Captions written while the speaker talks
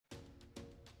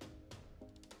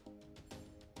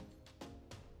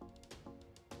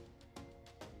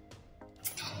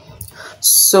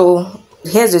So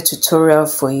here's a tutorial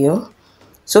for you.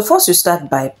 So first you start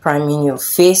by priming your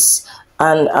face,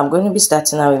 and I'm going to be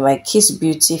starting out with my Kiss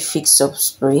Beauty Fix Up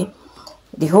Spray.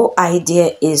 The whole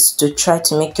idea is to try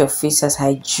to make your face as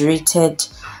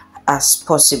hydrated as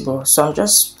possible. So I'm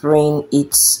just spraying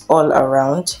it all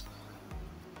around.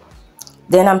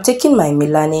 Then I'm taking my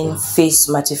Milani face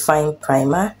mattifying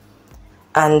primer,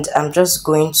 and I'm just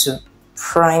going to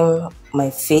prime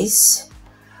my face.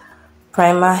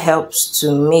 Primer helps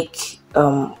to make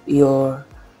your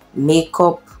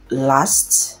makeup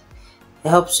last. It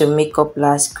helps your makeup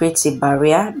last, creates a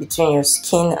barrier between your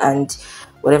skin and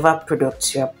whatever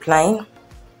products you're applying.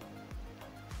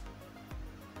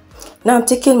 Now I'm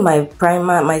taking my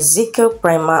primer, my Zikel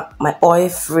primer, my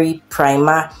oil-free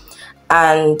primer,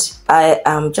 and I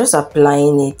am just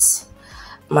applying it.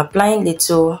 I'm applying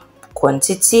little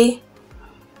quantity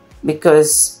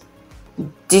because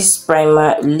this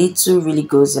primer little really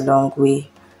goes a long way.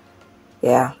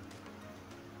 Yeah.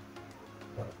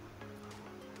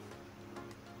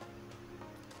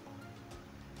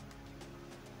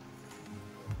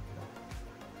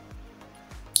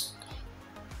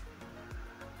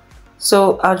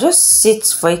 So I'll just sit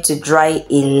for it to dry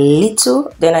a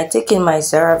little. Then I take in my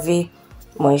CeraVe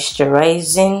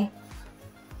moisturizing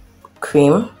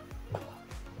cream.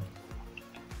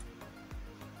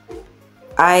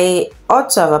 I ought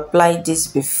to have applied this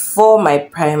before my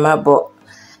primer, but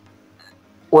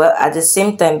well, at the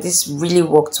same time, this really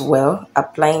worked well.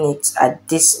 Applying it at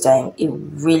this time, it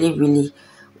really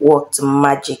worked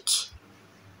magic.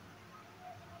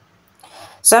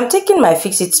 So I'm taking my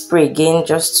Fix It spray again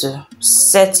just to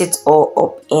set it all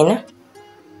up in.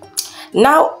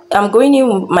 Now I'm going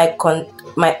in with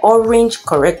my orange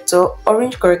corrector.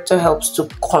 Orange corrector helps to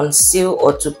conceal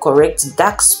or to correct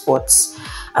dark spots,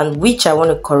 and which I want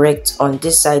to correct on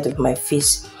this side of my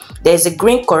face. There's a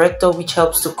green corrector which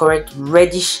helps to correct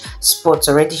reddish spots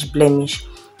or reddish blemish.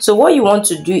 So what you want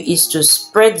to do is to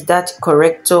spread that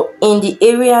corrector in the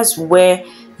areas where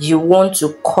you want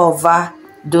to cover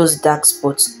those dark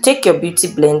spots. Take your beauty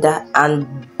blender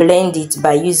and blend it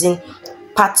by using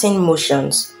patting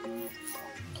motions.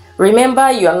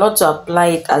 Remember, you are not to apply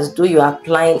it as though you are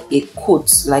applying a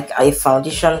coat, like a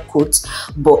foundation coat,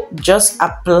 but just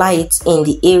apply it in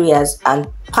the areas and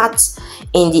pat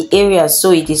in the areas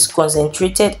so it is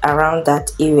concentrated around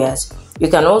that areas. You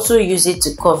can also use it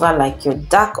to cover like your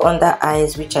dark under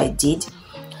eyes, which I did.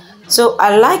 So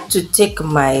I like to take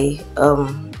my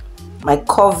my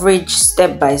coverage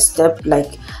step by step,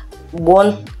 like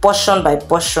one portion by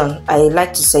portion. I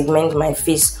like to segment my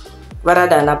face rather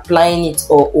than applying it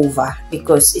all over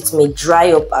because it may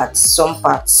dry up at some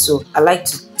parts. So I like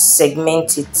to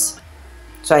segment it.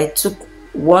 So I took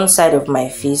one side of my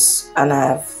face and I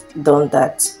have done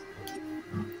that.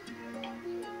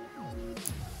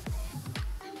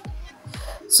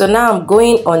 So now I'm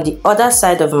going on the other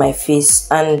side of my face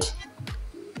and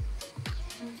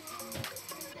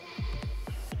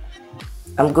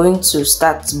I'm going to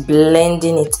start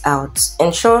blending it out.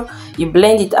 Ensure you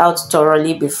blend it out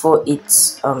thoroughly before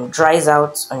it dries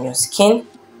out on your skin.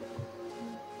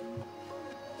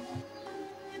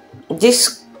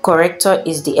 This corrector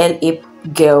is the LA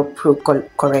Girl Pro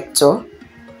corrector.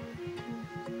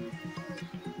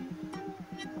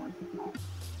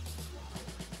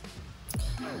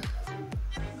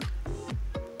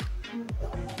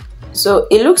 So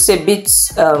it looks a bit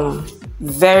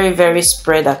very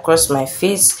spread across my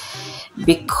face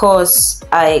because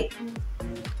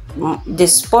the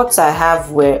spots I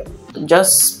have were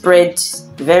just spread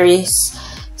very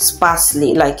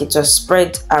sparsely, like it was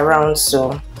spread around,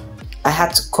 so I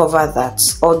had to cover that.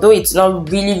 Although it's not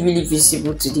really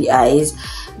visible to the eyes,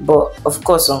 but of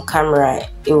course on camera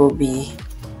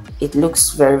it looks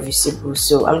very visible.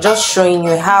 So I'm just showing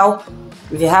you how,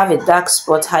 if you have a dark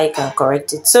spot, how you can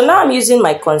correct it. So now I'm using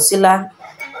my concealer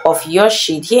of your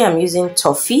shade. Here I'm using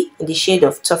Toffee, in the shade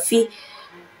of Toffee,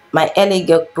 my LA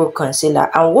Girl Pro concealer.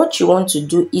 And what you want to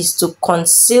do is to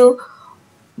conceal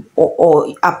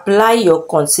or apply your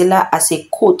concealer as a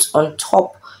coat on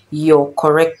top your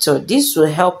corrector. This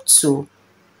will help to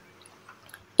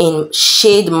in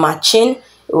shade matching.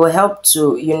 It will help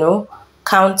to, you know,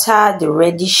 counter the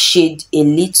reddish shade a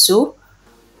little,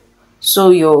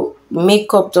 so your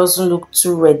makeup doesn't look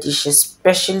too reddish,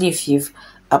 especially if you've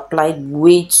applied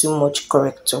way too much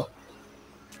corrector.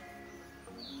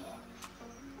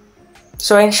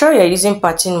 So ensure you're using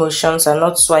patting motions and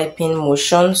not swiping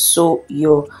motions so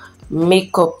your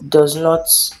makeup does not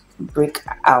break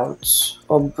out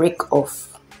or break off.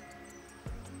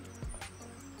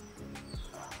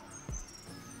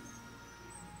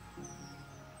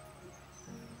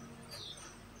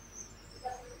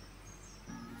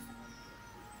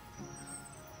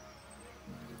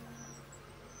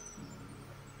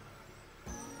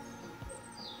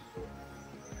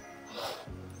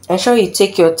 ensure you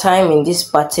take your time in this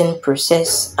patting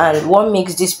process. And what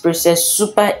makes this process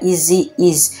super easy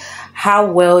is how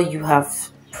well you have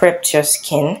prepped your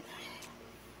skin.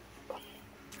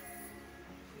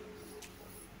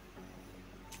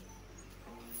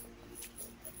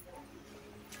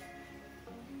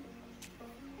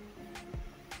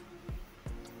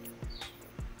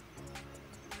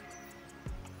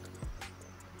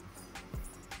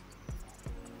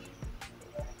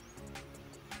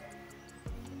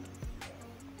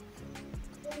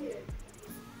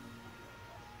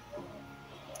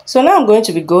 So now I'm going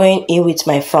to be going in with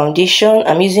my foundation.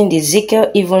 I'm using the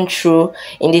Zikel Even True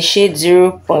in the shade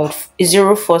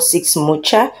 0.046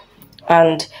 Mocha,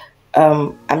 and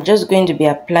I'm just going to be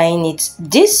applying it.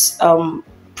 This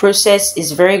process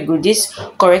is very good. This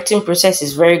correcting process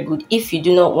is very good if you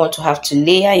do not want to have to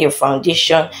layer your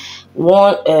foundation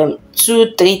one,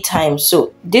 two, three times.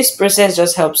 So this process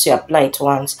just helps you apply it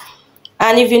once.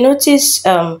 And if you notice,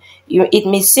 it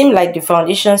may seem like the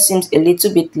foundation seems a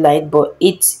little bit light, but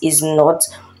it is not,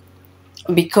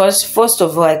 because first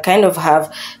of all, I kind of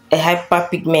have a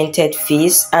hyperpigmented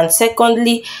face, and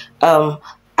secondly,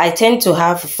 I tend to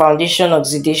have foundation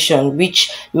oxidation,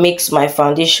 which makes my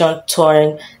foundation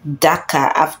turn darker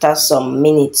after some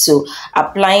minutes. So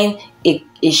applying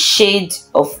a shade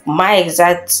of my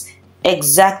exact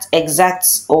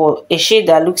or a shade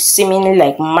that looks seemingly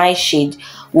like my shade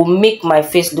will make my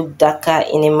face look darker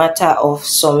in a matter of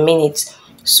some minutes.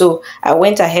 So I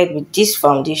went ahead with this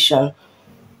foundation.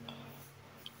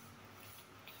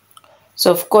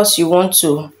 So of course you want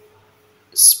to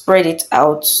spread it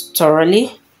out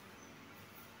thoroughly.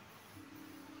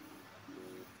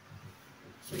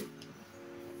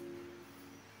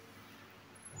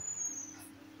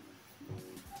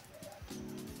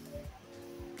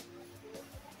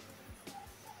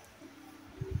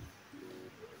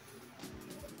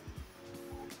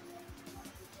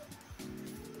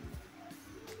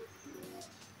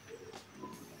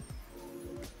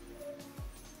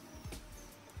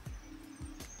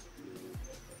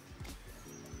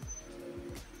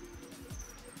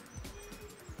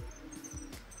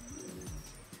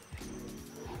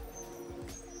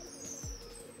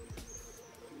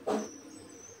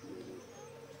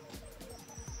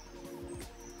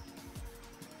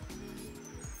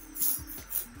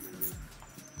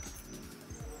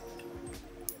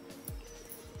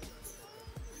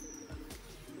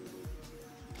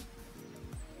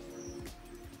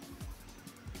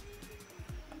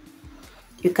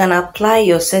 You can apply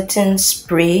your setting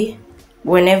spray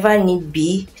whenever need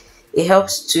be. It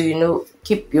helps to,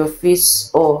 keep your face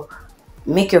or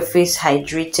make your face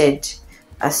hydrated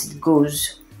as it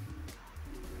goes.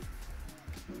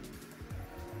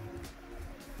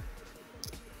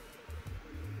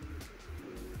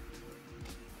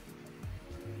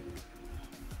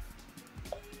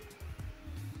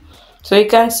 So you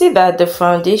can see that the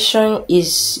foundation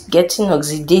is getting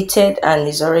oxidated and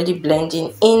is already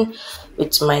blending in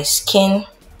with my skin.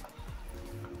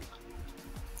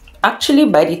 Actually,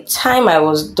 by the time I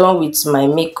was done with my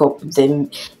makeup,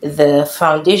 the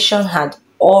foundation had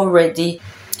already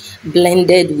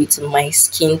blended with my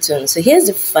skin tone. So here's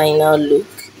the final look.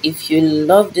 If you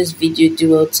love this video,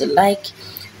 do well to like,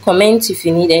 comment if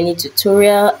you need any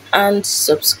tutorial, and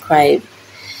subscribe.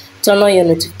 Turn on your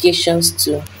notifications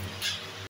too.